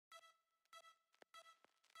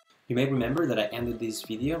You may remember that I ended this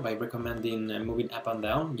video by recommending moving up and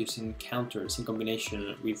down using counters in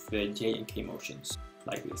combination with J and K motions,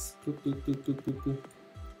 like this.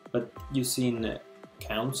 But using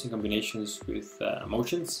counts in combinations with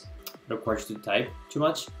motions requires you to type too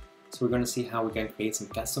much, so we're going to see how we can create some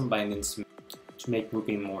custom bindings to make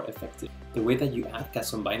moving more effective. The way that you add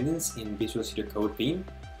custom bindings in VSCodeVim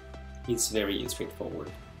is very straightforward.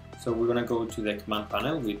 So we're going to go to the command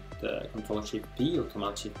panel with Ctrl-Shift-P or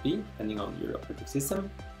Command-Shift-P, depending on your operating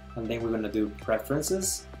system. And then we're going to do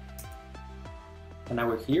Preferences. And now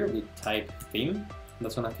we're here, we type Vim.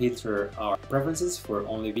 That's going to filter our preferences for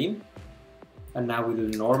only Vim. And now we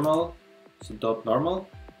do Normal, so dot normal.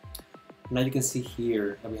 Now you can see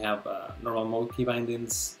here that we have normal mode key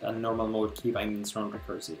bindings and normal mode key bindings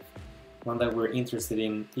non-recursive. One that we're interested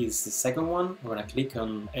in is the second one. We're going to click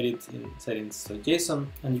on Edit in Settings.json,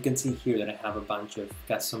 and you can see here that I have a bunch of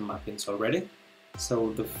custom mappings already.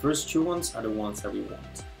 So the first two ones are the ones that we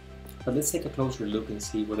want. But let's take a closer look and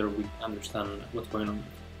see whether we understand what's going on.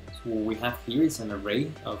 So what we have here is an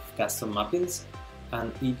array of custom mappings,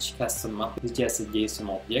 and each custom mapping is just a JSON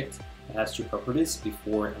object that has two properties,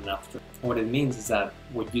 before and after. And what it means is that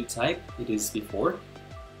what you type, it is before,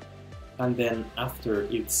 and then after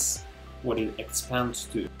it's what it expands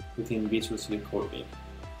to within VSCodeVim.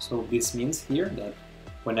 So this means here that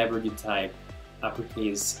whenever you type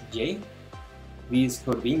uppercase J,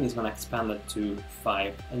 VSCodeVim is going to expand it to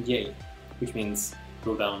 5 and J, which means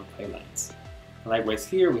go down 5 lines. Likewise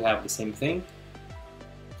here we have the same thing.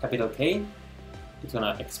 Capital K is going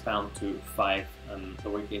to expand to 5 and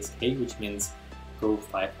lowercase k, which means go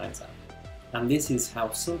 5 lines up. And this is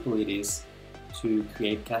how simple it is to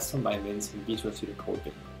create custom bindings in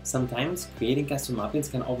VSCodeVim. Sometimes creating custom mappings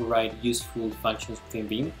can override useful functions within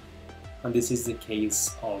Vim, and this is the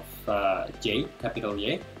case of J, capital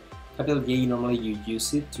J. Capital J, normally you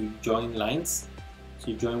use it to join lines, so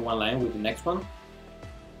you join one line with the next one,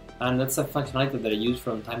 and that's a functionality that I use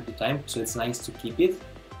from time to time, so it's nice to keep it.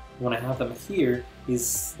 When I have them here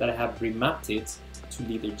is that I have remapped it to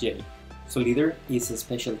leader J. So leader is a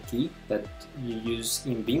special key that you use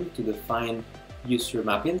in Vim to define user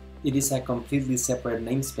mapping. It is a completely separate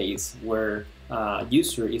namespace where a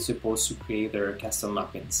user is supposed to create their custom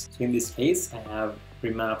mappings. So in this case, I have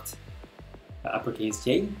remapped uppercase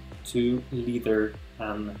J to leader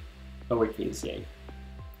and lowercase j.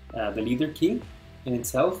 The leader key in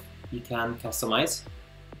itself you can customize.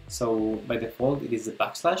 So by default it is the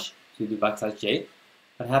backslash, so you do \j,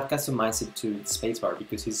 but I have customized it to spacebar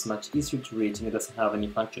because it's much easier to reach and it doesn't have any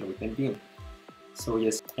function within Vim. So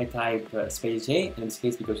yes, I type space J, and in this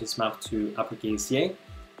case, because it's mapped to uppercase J,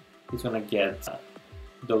 it's going to get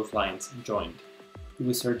those lines joined. If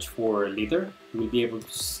we search for leader, you will be able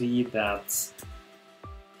to see that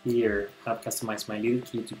here I've customized my leader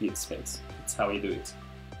key to be a space. That's how you do it.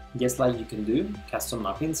 Just like you can do custom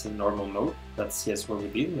mappings in normal mode, that's just what we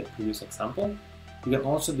did in the previous example, you can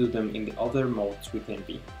also do them in the other modes within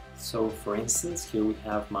Vim. So for instance, here we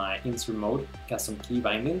have my insert mode custom key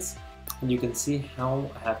bindings. And you can see how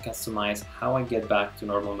I have customized how I get back to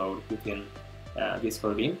normal mode within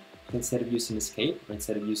VSCodeVim. Instead of using escape or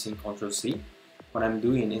instead of using Ctrl-C, what I'm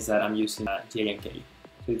doing is that I'm using J and K.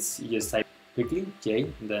 So it's, you just type quickly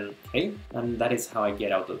J and then K, and that is how I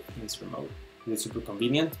get out of insert mode. It's super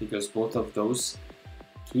convenient because both of those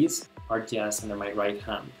keys are just under my right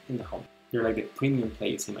hand in the home. They're like the premium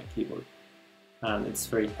place in my keyboard, and it's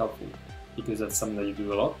very helpful because that's something that you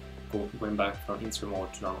do a lot, going back from insert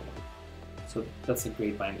mode to normal mode. So that's a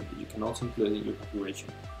great binder that you can also include in your configuration.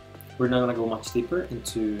 We're not going to go much deeper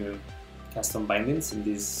into custom bindings in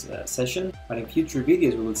this session, but in future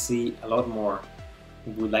videos we will see a lot more.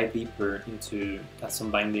 We will dive deeper into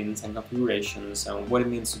custom bindings and configurations and what it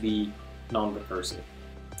means to be non-recursive.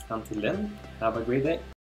 Until then, have a great day.